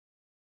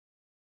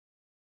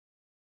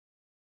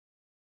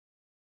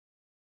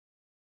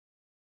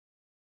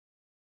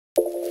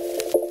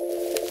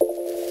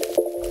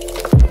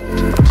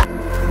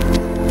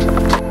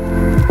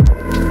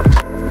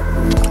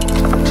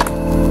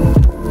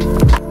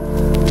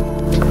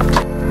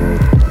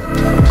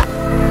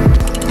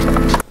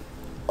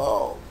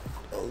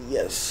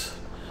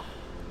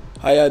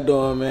y'all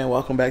doing, man?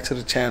 Welcome back to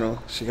the channel,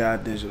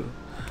 HOODIES.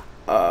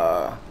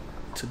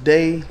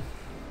 Today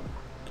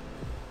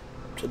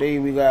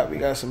we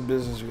got some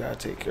business we gotta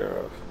take care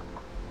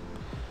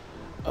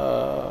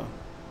of.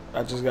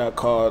 I just got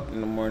called in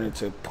the morning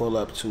to pull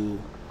up to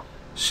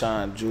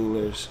Shine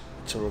Jewelers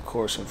to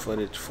record some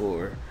footage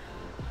for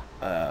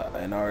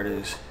an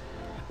artist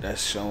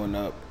that's showing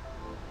up.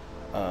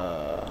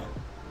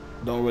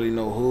 Don't really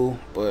know who,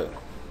 but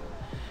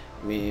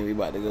me and we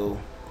about to go,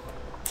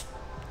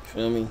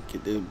 feel me,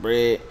 get this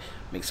bread,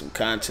 make some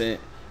content.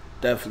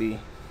 Definitely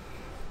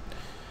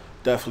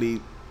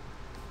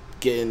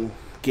getting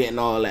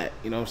all that,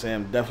 you know what I'm saying?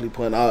 I'm definitely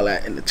putting all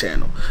that in the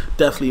channel.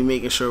 Definitely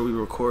making sure we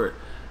record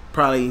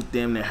probably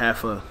damn near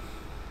half of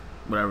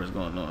whatever's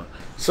going on.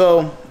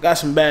 So got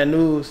some bad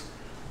news.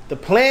 The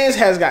plans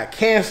has got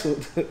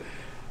canceled.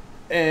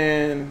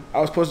 And I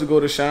was supposed to go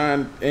to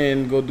Shine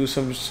and go do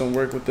some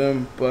work with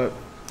them, but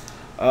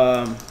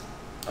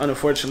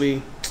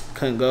unfortunately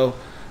couldn't go.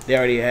 They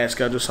already had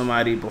scheduled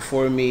somebody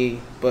before me,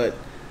 but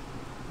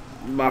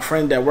my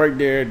friend that worked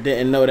there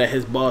didn't know that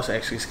his boss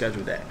actually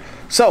scheduled that.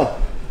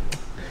 So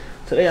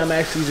today I'm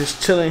actually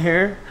just chilling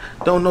here.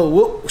 Don't know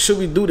what should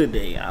we do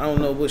today. I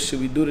don't know what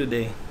should we do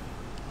today.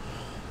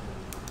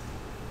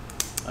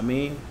 I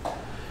mean,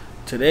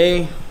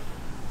 today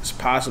it's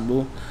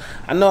possible.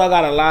 I know I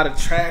got a lot of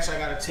trash I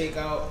gotta take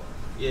out.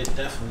 Yeah,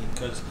 definitely,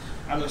 because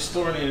I've been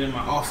storing it in my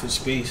office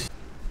space.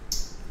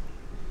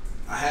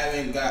 I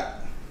haven't got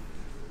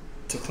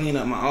to clean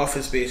up my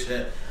office space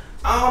yet.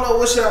 I don't know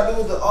what should I do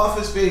with the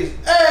office space.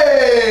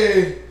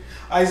 Hey!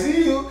 I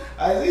see you,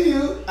 I see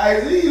you, I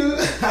see you,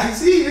 I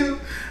see you,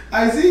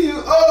 I see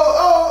you.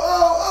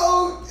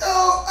 Oh.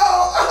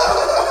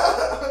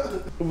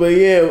 But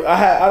yeah,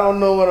 I don't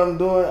know what I'm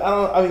doing.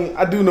 I mean,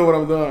 I do know what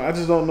I'm doing. I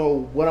just don't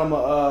know what I'm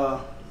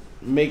gonna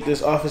make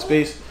this office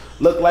space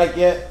look like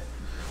yet.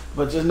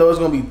 But just know it's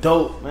gonna be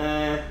dope,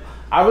 man.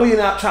 I really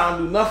not trying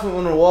to do nothing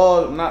on the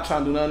wall. I'm not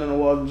trying to do nothing on the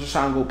wall. I'm just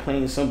trying to go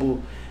plain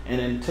simple and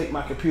then take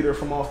my computer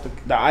from off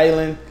the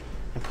island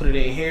and put it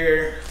in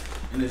here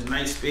in this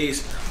nice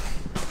space.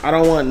 I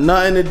don't want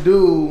nothing to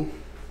do.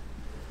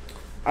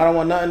 I don't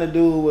want nothing to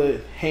do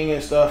with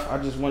hanging stuff. I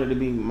just want it to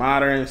be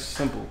modern,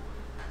 simple.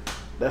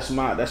 That's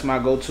my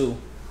go-to.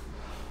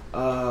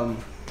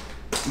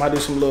 Might do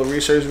some little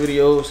research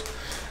videos.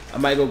 I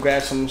might go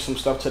grab some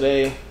stuff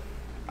today.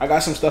 I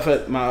got some stuff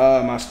at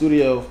my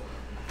studio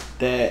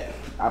that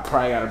I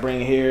probably gotta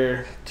bring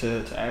here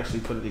to actually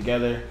put it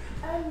together.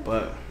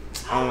 But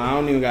I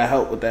don't even got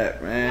help with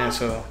that, man.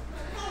 So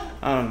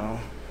I don't know.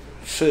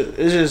 Shit,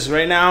 it's just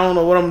right now I don't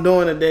know what I'm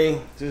doing today.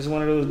 It's just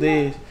one of those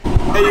days.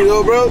 There you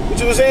go, bro. What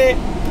you was saying?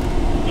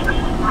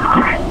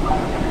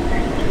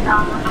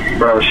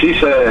 Bro, she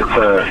said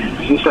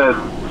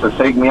to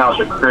take me out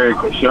the crib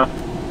because she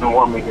don't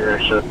want me here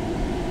and shit.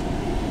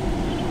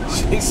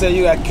 She said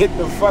you gotta get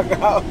the fuck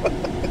out.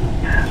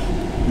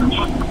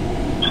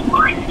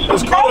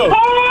 What's cool?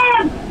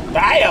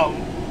 Damn.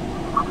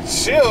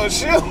 Chill.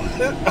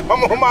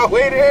 I'm on my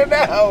way there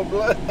now,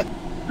 blood.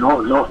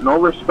 No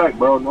respect,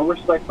 bro. No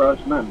respect for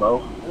us men,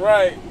 bro.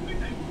 Right.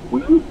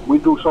 We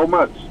do so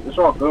much. It's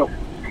all good.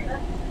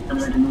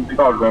 It's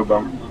all good,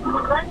 bro.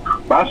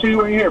 But I'll see you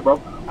when you're here, bro.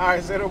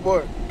 Alright, say no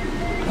more.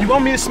 You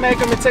want me to smack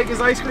him and take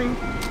his ice cream?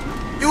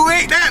 You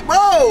ain't that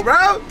bold,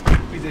 bro.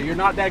 He said, you're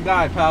not that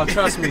guy, pal.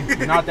 Trust me.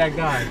 You're not that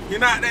guy. You're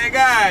not that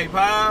guy,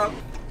 pal.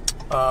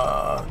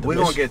 We're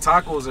gonna get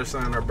tacos or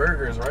something, or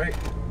burgers, right?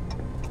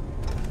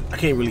 I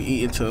can't really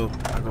eat until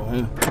I go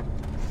home.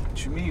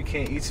 What you mean you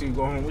can't eat till you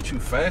go home? What, you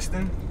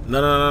fasting?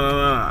 No.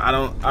 I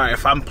don't. Alright,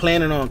 if I'm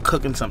planning on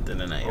cooking something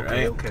tonight,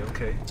 right?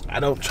 Okay. I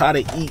don't try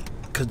to eat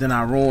because then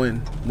I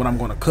ruin what I'm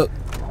gonna cook.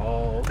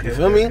 Oh, okay. You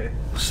feel me? Okay.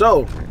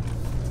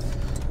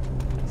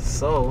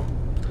 So,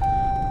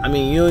 I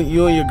mean, you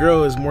and your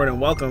girl is more than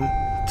welcome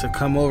to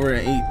come over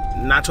and eat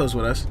nachos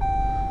with us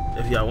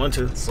if y'all want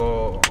to.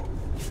 So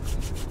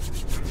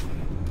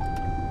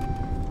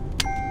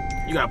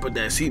you gotta put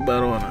that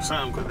seatbelt on or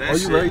something, cause that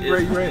shit you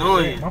is right.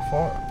 annoying. My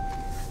fault.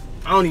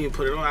 I don't even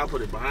put it on. I'll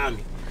put it behind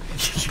me.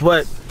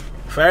 But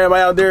for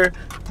everybody out there,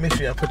 make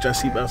sure y'all put your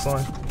seatbelts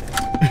on.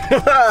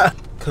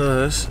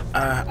 Cause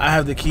I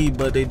have the key,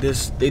 but they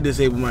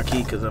disabled my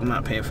key because I'm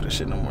not paying for the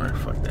shit no more.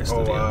 Fuck that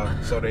studio.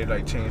 So they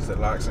like changed the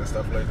locks and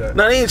stuff like that?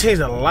 No, they didn't change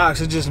the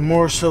locks. It's just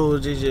more so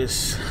they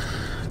just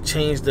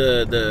changed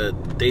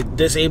they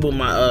disabled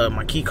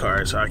my key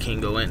card, so I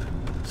can't go in.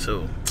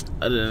 So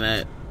other than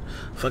that,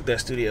 fuck that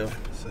studio.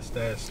 It's a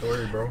sad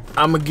story, bro.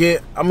 I'm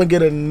gonna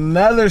get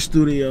another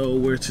studio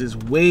which is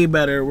way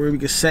better, where we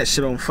can set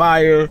shit on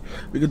fire.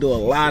 We could do a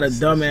lot of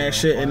dumbass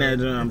shit in that.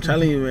 I'm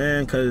telling you,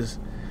 man, cause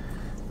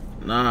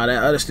nah,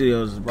 that other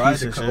studio is a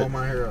piece of shit. Cut all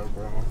my hair up,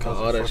 bro.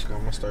 All that shit.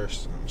 I'm gonna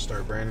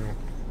start brand new.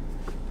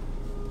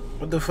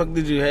 What the fuck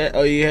did you have?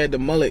 Oh, you had the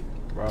mullet,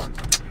 bro.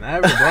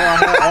 Never, bro.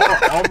 I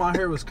had all my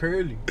hair was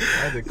curly.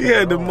 He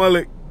had the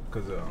mullet.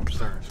 Cause I'm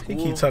starting school. He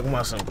keep talking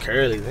about some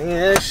curly.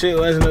 Nigga, that shit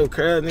wasn't no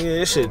curly. Nigga,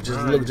 that shit just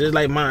looked just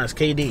like mine's.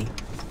 KD.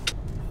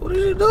 Who What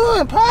are you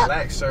doing, Pop?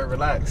 Relax, sir.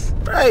 Relax.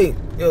 Right.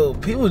 Yo,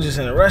 people just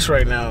in a rush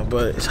right now,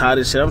 but it's hot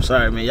as shit. I'm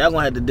sorry, man. Y'all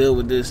gonna have to deal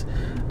with this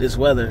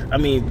weather. I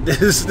mean,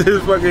 this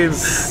fucking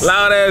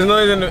loud ass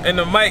noise in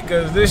the mic,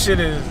 cause this shit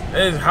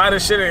is hot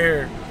as shit in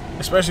here.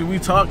 Especially we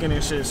talking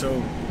and shit. So.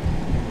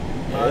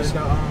 Yeah, it's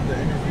not the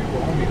interview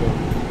with Homie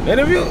though. The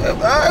interview,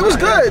 it was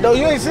good though.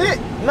 You ain't see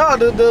it? No,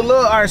 the little.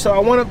 All right, so I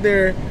went up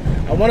there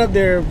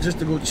just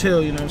to go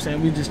chill. You know what I'm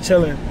saying? We just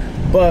chilling,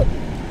 but.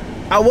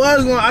 I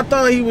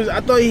thought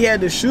he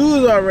had the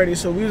shoes already,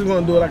 so we was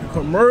gonna do like a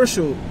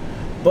commercial,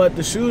 but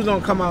the shoes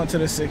don't come out until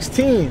the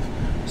 16th.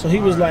 So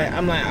he was like,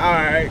 I'm like, all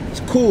right,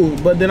 it's cool.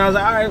 But then I was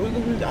like, all right,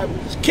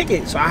 let's kick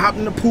it. So I hopped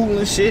in the pool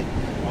and shit,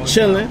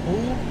 chilling.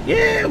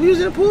 Yeah, we was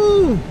in the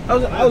pool. I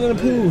was in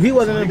the pool. He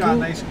wasn't in the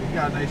pool. He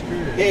got a nice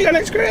crib. Yeah, he got a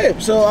nice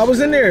crib. So I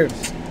was in there.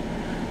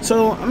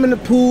 So I'm in the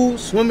pool,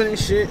 swimming and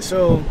shit.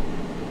 So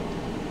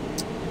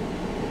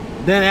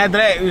then after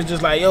that, it was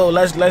just like, yo,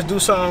 let's do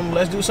something.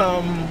 Let's do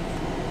something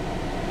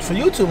for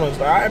YouTube. I was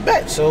like, all right,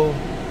 bet. So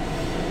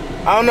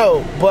I don't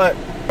know, but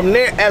from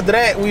there after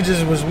that, we were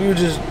just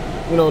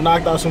you know,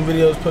 knocked out some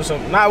videos, put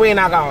some. We ain't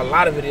knocked out a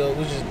lot of videos.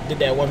 We just did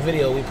that one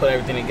video. We put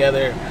everything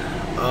together,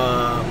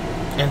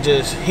 and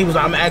just he was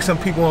like, I'm asking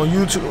people on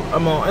YouTube,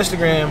 I'm on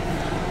Instagram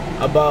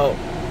about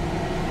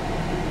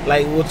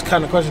like what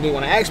kind of questions they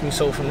want to ask me.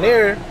 So from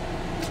there,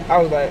 I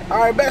was like,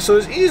 all right, bet. So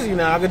it's easy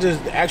now. I could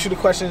just ask you the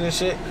questions and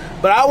shit.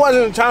 But I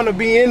wasn't trying to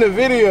be in the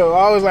video.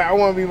 I was like, I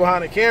want to be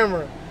behind the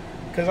camera.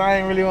 Cause I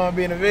didn't really want to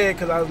be in the vid.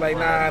 Cause I was like,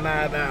 nah.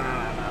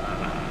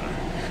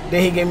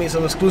 Then he gave me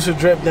some exclusive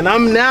drip. Then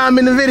now I'm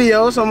in the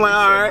video. So I'm like,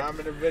 all right.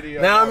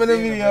 Now I'm in the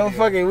video.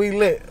 Fuck it, we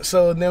lit.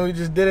 So then we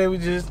just did it. It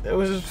was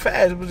just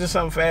fast. It was just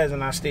something fast,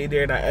 and I stayed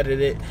there and I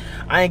edited it.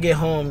 I didn't get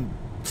home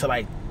till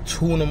like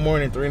 2 in the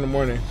morning, 3 in the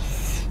morning,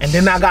 and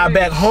then I got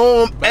back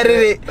home,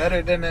 edited.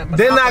 Better than that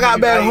Monopoly. Then I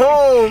got back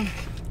home,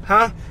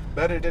 huh?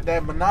 Better than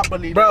that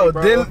Monopoly. Bro,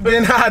 bro.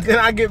 Then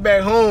I get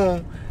back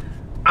home.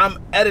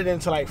 I'm editing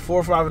till like 4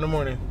 or 5 in the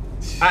morning.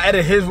 I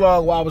edited his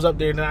vlog while I was up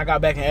there, then I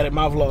got back and edited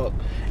my vlog.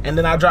 And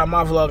then I dropped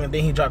my vlog and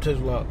then he dropped his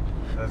vlog.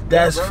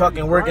 That's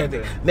fucking work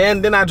ethic.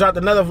 Then I dropped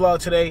another vlog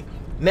today.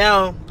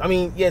 Now, I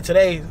mean, yeah,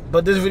 today,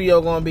 but this video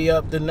gonna be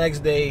up the next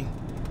day.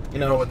 You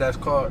know what that's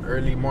called?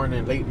 Early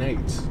morning, late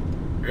nights.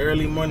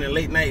 Early morning,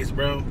 late nights,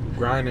 bro.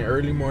 Grinding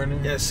early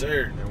morning. Yes,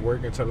 sir. And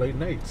working till late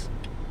nights.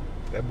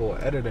 That boy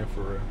editing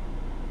for real.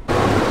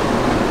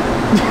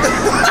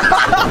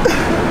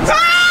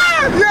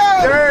 Yo,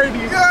 dirty.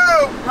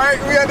 Yo, right?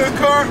 We had this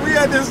car, we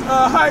had this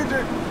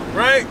hydrant,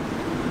 right?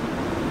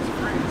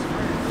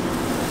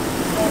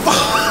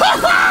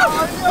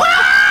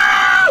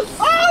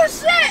 Oh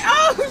shit!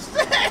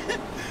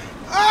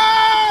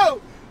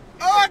 Oh,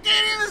 I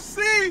can't even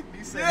see.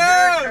 He said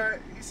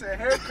haircut. He said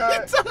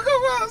haircut. Talk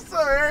about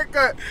some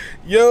haircut.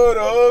 Yo, the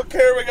whole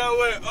camera got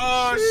wet.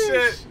 Oh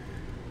shit.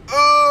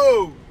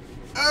 Oh,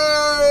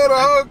 the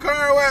whole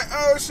car wet.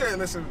 Oh shit.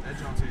 Listen.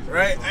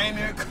 Right? I ain't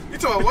even. You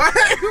talking what?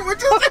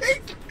 What you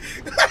say?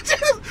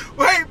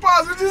 Wait,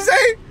 pause. What you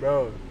say?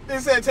 Bro. It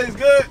said it tastes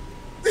good.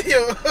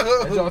 Yo.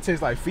 That don't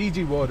taste like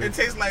Fiji water. It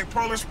tastes like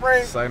Polar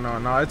Springs. It's like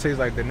no, it tastes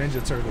like the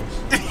Ninja Turtles.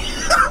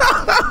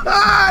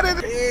 That's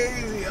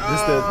crazy.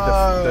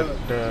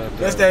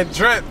 That's that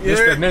drip. It's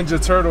the Ninja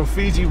Turtle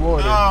Fiji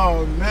water.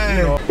 Oh man.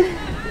 You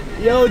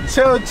know. Yo,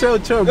 chill,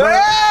 bro.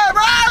 Yeah,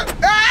 bro.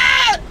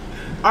 Ah!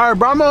 All right,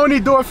 bro. I'm gonna only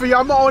do it for you.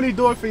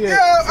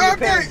 Yeah,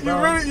 okay.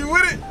 You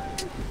with it?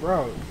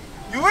 Bro.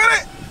 You with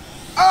it?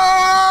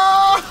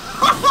 Oh!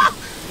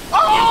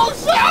 Oh,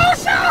 shit!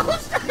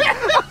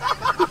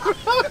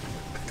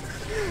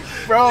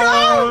 Bro,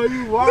 no,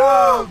 you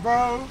wild, bro.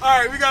 All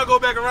right, we gotta go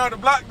back around the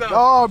block though.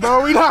 Oh,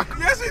 bro, we not.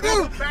 Yes, we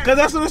do. Cause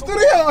that's where the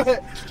studio is.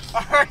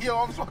 All right, yo,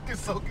 I'm fucking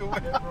soaking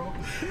wet, bro.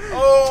 Oh,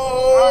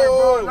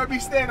 all right, bro. Let me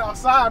stand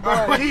outside,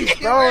 bro. Wait,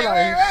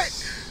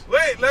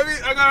 let me.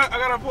 I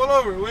gotta pull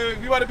over. Wait,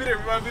 we about to be there.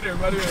 Right in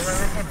front of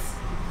us.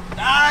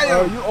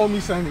 Bro, you owe me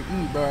something to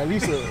eat, bro. At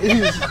least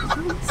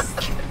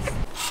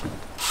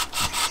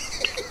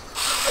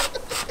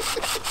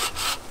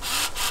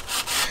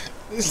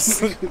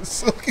This is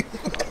soaking.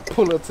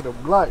 Pull up to the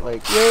block,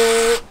 like,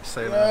 yeah.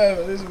 Say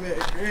that. This man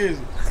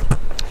crazy.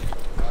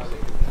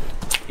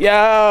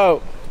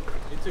 Yo.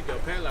 They took your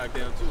padlock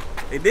down too.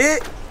 They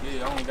did?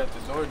 Yeah, I only got the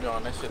door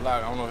down. That shit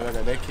locked. I don't know if I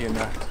got that key or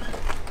not.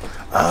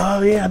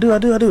 Oh yeah, I do.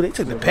 They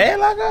took the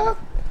padlock off?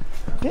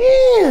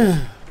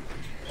 Damn.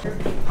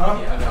 Huh?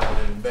 Yeah, I got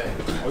one in the back.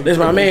 This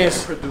my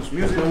man's. Produce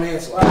music. My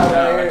man's Nah, I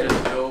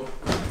just go.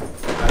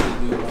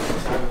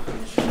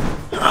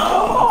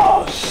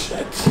 Oh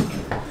shit.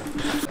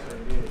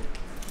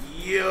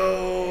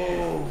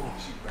 Yo.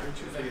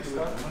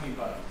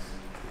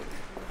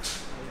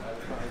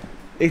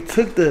 They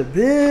took the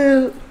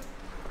bill.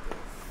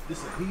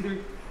 This a heater?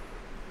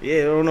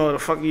 Yeah, I don't know what the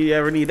fuck you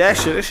ever need that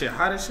shit. This shit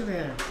hot as shit in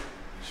here.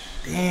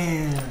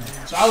 Damn.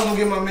 So I was gonna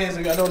give my man,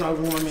 I don't know, I was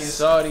gonna give my man.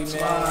 Sorry, man.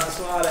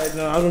 Slide that,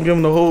 no. I was gonna give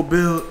him the whole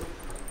build.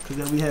 Cause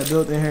that we had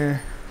built in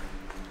here.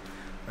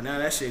 But now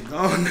that shit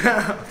gone now.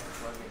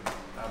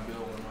 I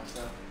built one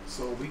myself.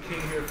 So we came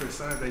here for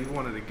something that you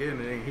wanted to get and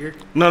it ain't here?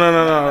 No.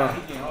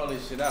 He getting all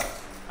this shit out.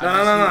 No.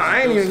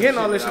 I ain't even getting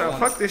all this shit out.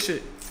 Fuck this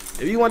shit.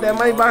 If you want that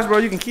money box, bro,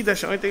 you can keep that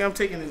shit. Only thing I'm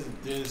taking is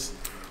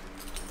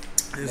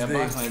That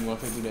box ain't gonna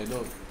fit through that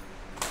door.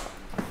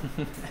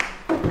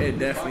 It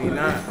definitely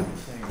not.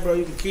 Bro,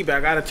 you can keep it.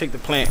 I gotta take the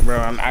plant, bro.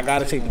 I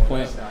gotta take the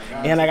plant.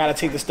 And I gotta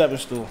take the stepping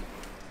stool.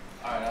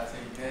 Alright, I'll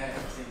take that.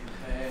 I'll take the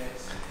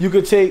pass. You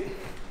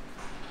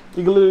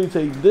can literally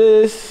take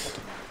this.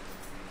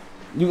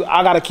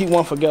 I gotta keep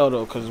one for Gel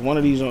though, cause one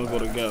of these don't go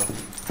to Gel.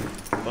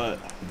 But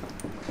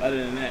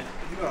other than that,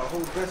 You got a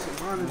whole desk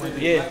of monitors.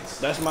 yeah,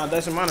 that's a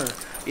monitor.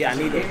 Yeah, I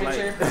need it. Like,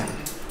 yeah,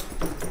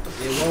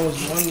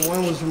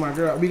 one was for my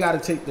girl. We gotta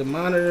take the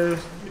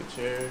monitors. Your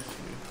chairs.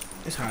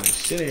 It's hot as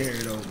shit in here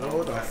though, bro.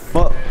 What the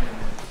fuck?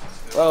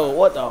 Bro,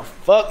 what the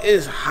fuck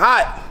is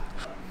hot?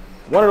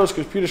 One of those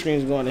computer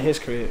screens going to his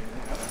crib.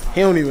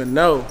 He don't even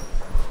know.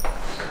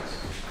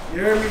 You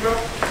hear me, bro?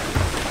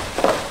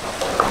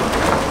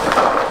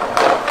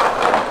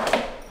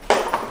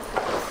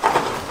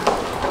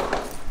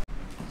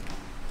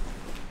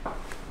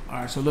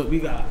 Alright, so look, we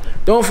got.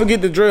 Don't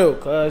forget the drill,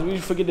 cuz we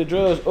forget the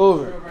drill, it's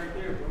over.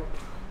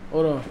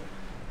 Hold on.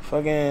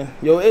 Fucking.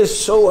 Yo, it's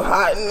so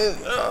hot in this.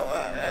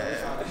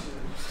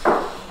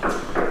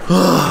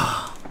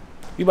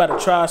 You about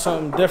to try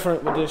something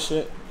different with this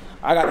shit.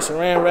 I got the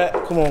saran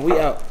wrap. Come on, we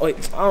out. Wait,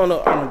 I don't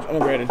know. I'm gonna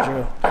grab the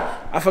drill.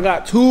 I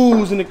forgot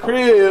tools in the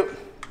crib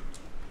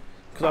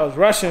because I was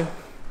rushing.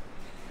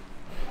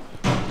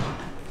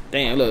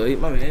 Damn, look,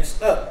 my man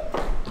stuck.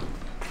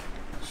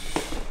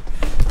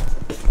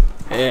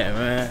 Yeah,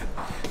 man.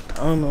 I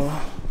don't know.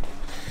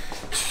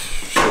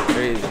 Shit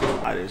crazy.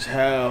 Hot as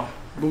hell.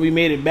 But we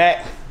made it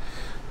back.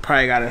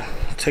 Probably gotta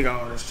take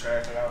out all this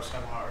trash like I was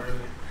talking about earlier.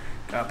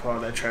 Gotta put all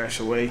that trash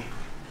away.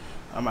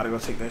 I'm about to go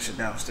take that shit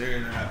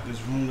downstairs. I got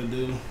this room to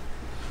do.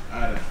 I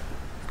gotta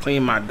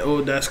clean my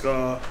old desk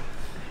off.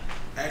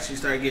 Actually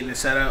start getting it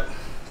set up.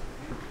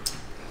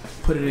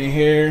 Put it in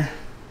here.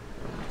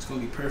 It's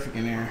gonna be perfect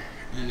in there.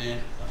 And then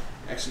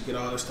actually get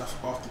all this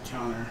stuff off the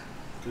counter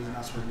because it's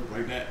not supposed to look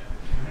like that.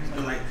 It's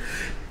been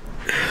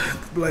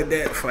like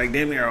that for like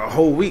damn near a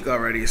whole week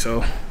already.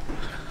 So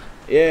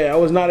yeah, I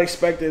was not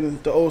expecting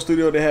the old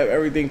studio to have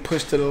everything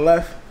pushed to the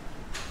left.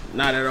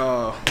 Not at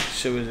all.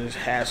 Shit was just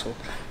hassle.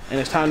 And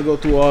it's time to go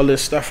through all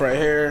this stuff right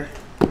here.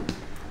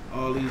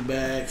 All these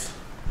bags.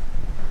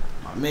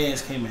 My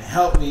mans came and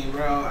helped me,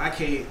 bro. I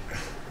can't.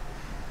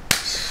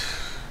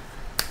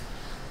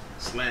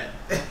 Slap.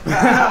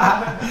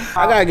 I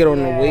gotta get on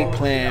the weight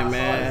plan,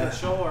 man. Is it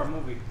a show or a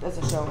movie? That's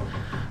a show.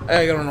 I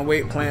gotta get on the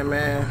weight plan,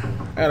 man.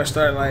 I gotta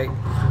start like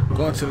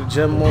going to the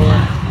gym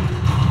more.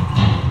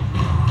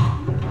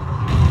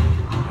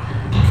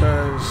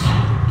 Cause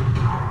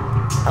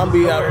I'm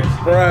be out of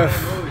breath.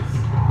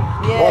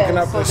 Yeah, Walking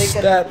up so the they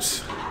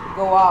steps.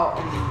 Go out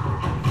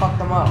and fuck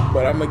them up.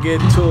 But I'm gonna get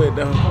to it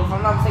though. But if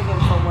I'm not thinking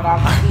from what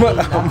I've seen,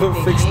 I'm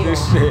gonna fix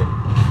this shit.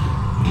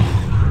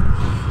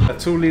 A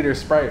 2-liter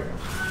Sprite.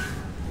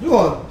 You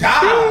gonna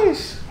die.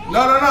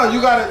 No.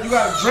 You gotta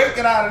drink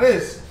it out of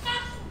this.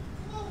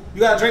 You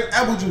gotta drink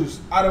apple juice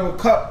out of a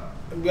cup.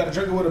 You gotta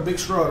drink it with a big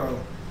straw though.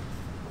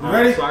 You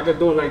ready? So I could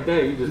do it like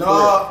that. You just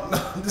No,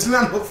 this is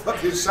not no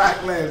fucking shot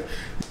glass.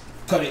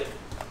 Cut it.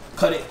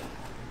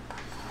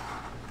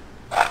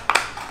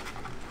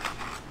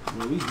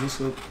 Man, we just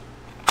look.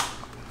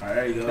 Alright,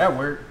 there you go. That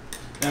worked.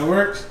 That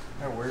works?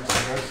 That works,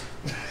 I guess.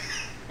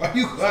 Why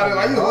you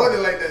holding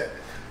it like that?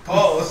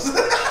 Pause.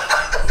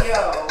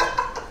 Yo.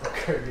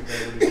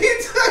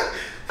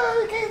 I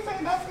can't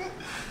say nothing.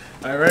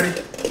 Alright,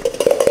 ready?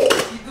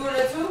 You doing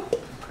it too?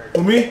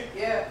 For me?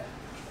 Yeah.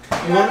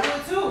 You You want gotta do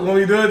it too. You want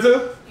me to do it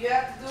too? You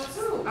have to do it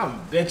too. I'm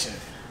bitching.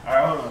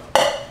 Alright, hold on.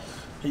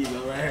 Here you go,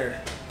 right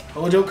here.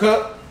 Hold your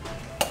cup.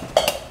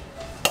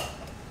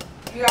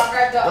 You gotta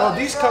grab the Oh, other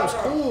these straw, cups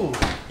though. cool.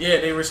 Yeah,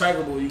 they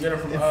recyclable. You get them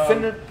from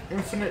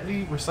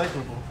Infinitely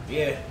recyclable.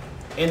 Yeah,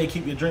 and they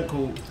keep your drink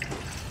cool.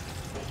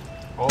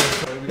 Oh,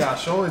 so we gotta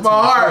show it to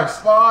Bar, you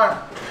first.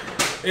 bar.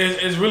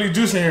 It's really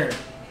juice in here.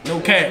 No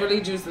There's cap.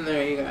 really juice in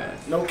there, you guys.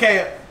 No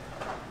cap.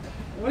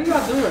 What are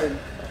y'all doing?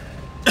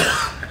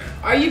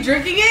 Are you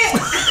drinking it?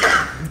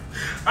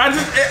 I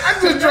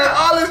just drank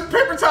all this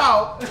paper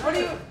towel. What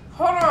are you?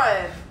 Hold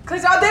on.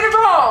 Cause y'all did it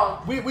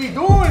wrong. We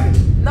doing it.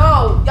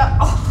 No,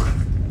 y'all.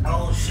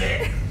 Oh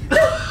shit.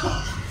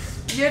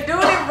 You're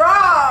doing it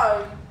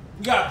wrong.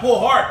 You gotta pull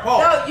hard. Pull.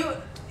 No,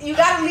 you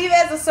gotta leave it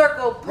as a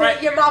circle. Put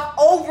Right. your mouth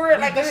over it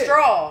like a did.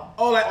 straw.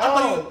 Oh, like I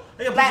thought you.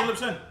 Hey, put Like- your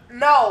lips in.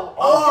 No,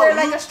 Oh, over it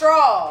like a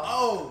straw.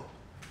 Oh,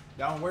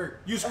 That don't work.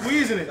 you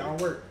squeezing it. That don't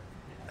work.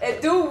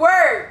 It do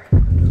work.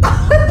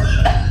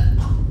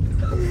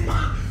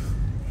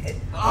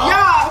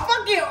 Y'all,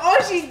 fucking,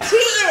 she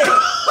cheating.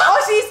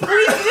 She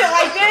squeezing it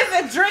like this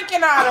and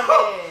drinking out of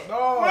it.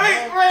 No.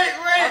 Wait.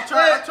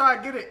 I try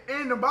to get it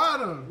in the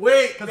bottom.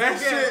 Wait, Cause that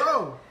it's getting shit.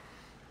 low.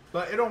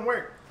 But it don't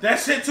work. That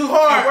shit too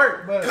hard. It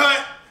work, but-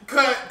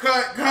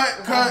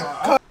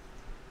 Cut.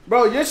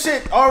 Bro, your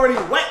shit already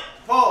wet.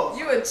 Pause.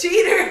 You a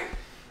cheater.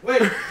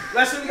 Wait,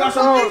 let's see if we got You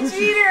some. a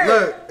cheater.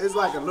 Look, it's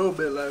like a little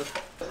bit left.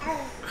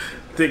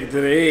 Take it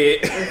to the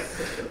head.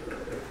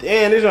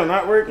 Damn, this one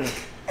not working.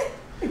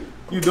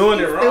 You doing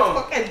it Still wrong.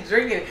 fucking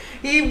drinking.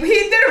 He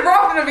did it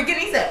wrong in the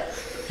beginning. He said.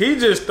 He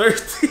just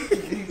thirsty.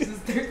 He's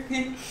just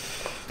thirsty.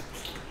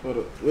 Hold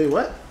up. Wait,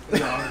 what?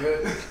 No, I'm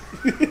good.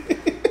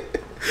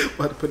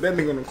 About to put that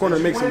nigga in the corner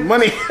and make some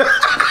money.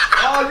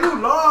 Oh,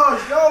 you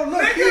lost. Yo,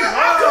 look. You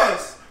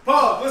lost.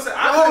 Paul, listen,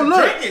 I Oh, couldn't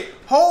look. drink it.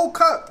 Whole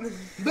cup.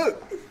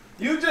 Look.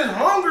 You just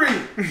hungry.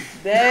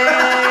 Damn.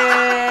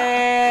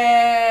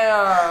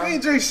 We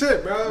ain't drink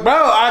shit, bro. Bro,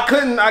 I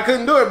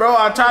couldn't do it, bro.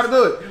 I tried to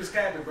do it. You was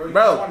capping, bro. You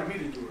Bro. just wanted me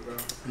to do it, bro.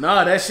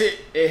 Nah, that shit,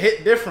 it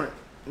hit different.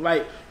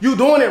 Like, you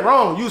doing it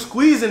wrong. You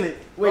squeezing it.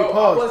 Wait, Bro,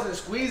 pause. I wasn't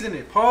squeezing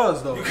it.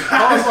 Pause, though.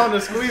 Pause on the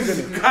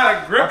squeezing it. You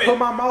gotta grip I it. put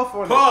my mouth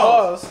on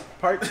Pause. it. Pause.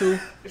 Part 2.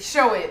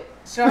 Show it.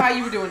 Show how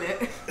you were doing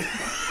it.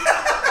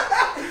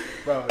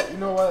 Bro, you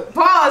know what?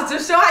 Pause.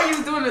 Just show how you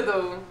was doing it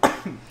though.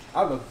 I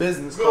have a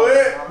business Go call.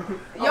 ahead.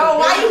 Yo,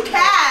 why you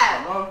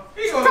cap?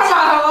 He Come gonna on,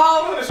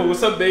 hello. So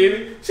what's up,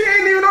 baby? She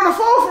ain't even on the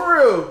phone for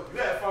real. You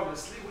gotta fall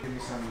asleep with me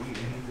something to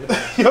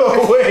eat.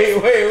 Yo,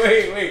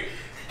 wait.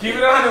 Keep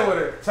it on with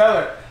her. Tell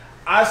her.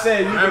 I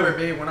said you Remember, can-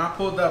 babe, when I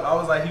pulled up, I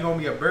was like, he gonna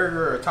be a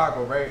burger or a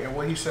taco, right? And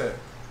what he said?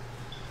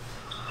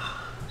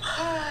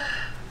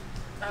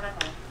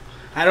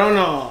 I don't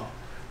know.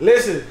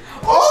 Listen. He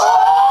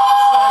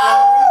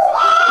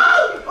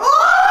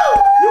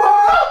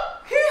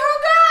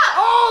hung up.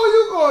 Oh,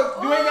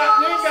 you ain't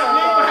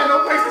gonna have no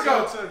place to go.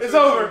 It's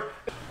over.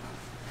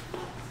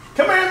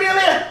 Come here,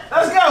 Amelia.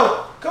 Let's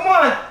go. Come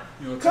on.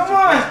 Come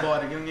on.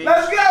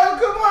 Let's go.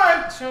 Come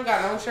on. She don't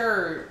got no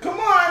shirt. Come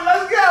on.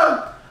 Let's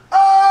go.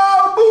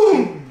 Oh,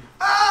 boom.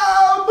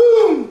 Oh,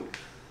 boom.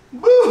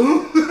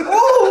 Boom.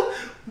 Ooh.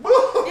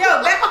 Boom.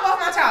 Yo, back up off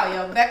my child.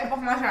 Yo, back up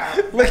off my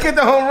child. Look at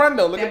the home run,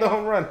 though. Look at the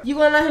home run. You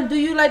gonna let him do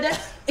you like that?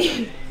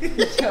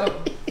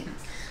 Yo.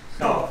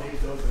 All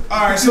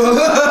right, so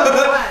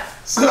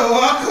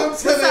welcome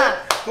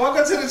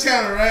to the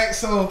channel, right?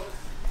 So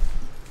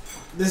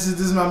this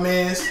is my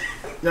man's.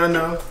 Y'all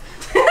know.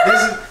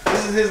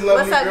 This is his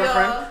lovely What's up,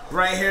 girlfriend y'all?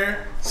 right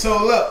here. So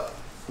look,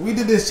 we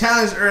did this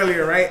challenge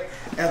earlier, right?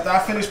 After I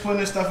finished putting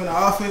this stuff in the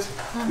office,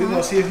 we're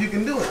gonna see if you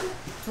can do it.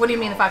 What do you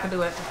mean if I can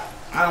do it?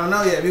 I don't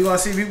know yet. We're gonna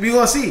see. We're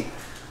gonna see.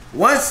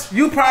 Once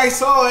you probably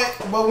saw it,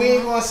 but we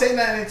ain't gonna say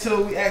nothing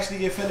until we actually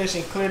get finished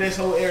and clear this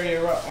whole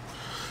area up.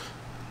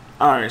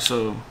 All right,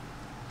 so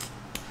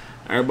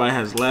everybody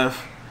has left.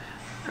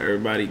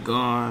 Everybody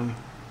gone.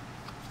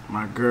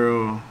 My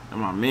girl and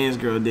my man's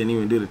girl didn't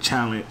even do the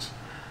challenge.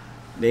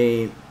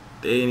 They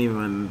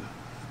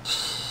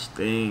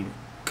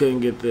couldn't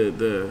get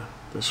the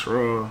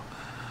straw,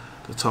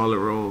 the toilet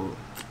roll,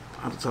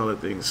 not the toilet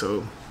thing.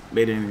 So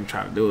they didn't even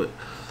try to do it.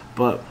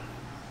 But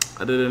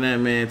other than that,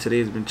 man,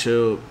 today's been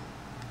chilled.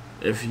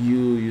 If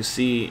you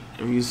see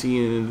in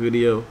the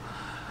video,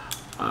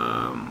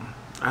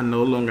 I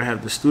no longer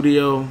have the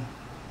studio.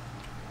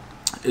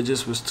 It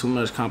just was too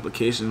much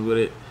complications with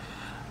it.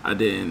 I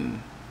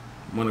didn't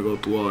want to go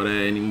through all that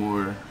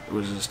anymore. It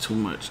was just too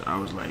much. I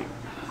was like,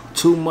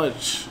 too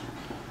much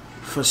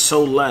for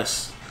so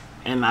less,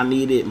 and I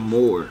needed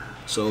more.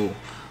 So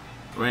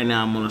right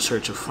now I'm on a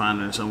search of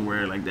finding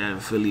somewhere like that in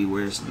Philly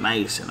where it's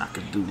nice and I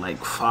could do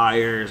like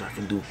fires, I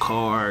can do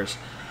cars,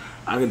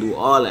 I could do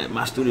all that.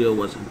 My studio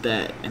wasn't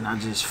that, and I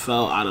just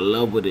fell out of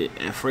love with it.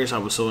 At first I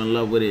was so in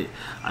love with it.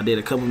 I did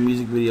a couple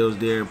music videos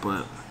there,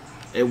 but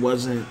it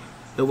wasn't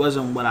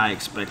what I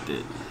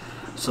expected.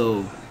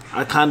 So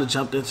I kind of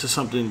jumped into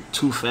something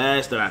too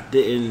fast that I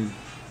didn't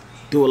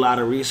do a lot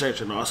of research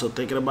and also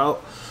thinking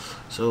about.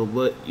 So,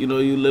 but you know,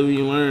 you live and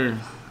you learn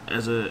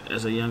as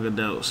a young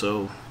adult.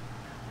 So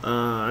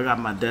I got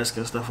my desk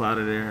and stuff out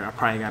of there. I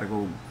probably got to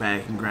go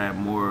back and grab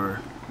more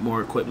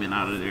equipment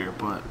out of there,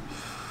 but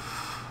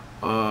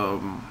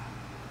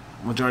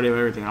majority of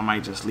everything I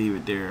might just leave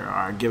it there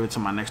or give it to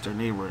my next door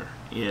neighbor.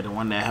 Yeah, the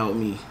one that helped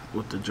me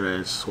with the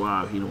dreads,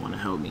 Suave, he the one that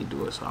helped me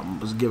do it. So I'm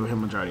just giving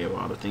him majority of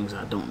all the things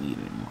I don't need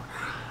anymore.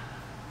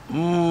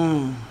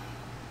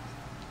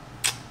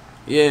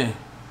 Yeah,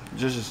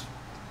 just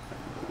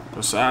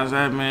besides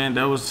that, man,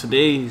 that was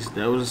today's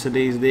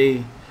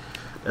day.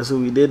 That's what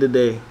we did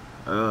today.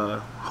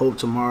 Hope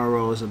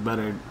tomorrow is a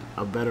better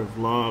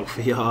vlog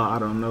for y'all. I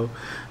don't know.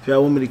 If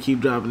y'all want me to keep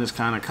dropping this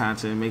kind of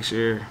content, make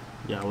sure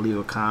y'all leave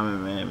a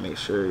comment, man. Make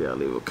sure y'all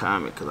leave a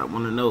comment, because I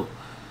want to know.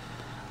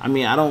 I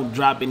mean, I don't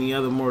drop any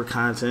other more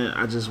content.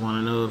 I just want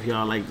to know if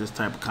y'all like this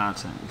type of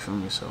content. You feel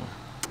me? So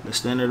the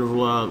standard of the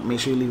vlog, make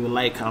sure you leave a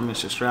like, comment,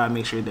 subscribe.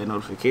 Make sure you hit that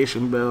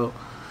notification bell.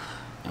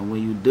 And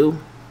when you do,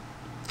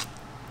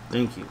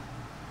 thank you.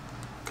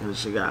 Because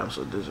it's your guy,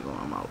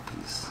 Imsodigital. I'm out.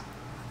 Peace.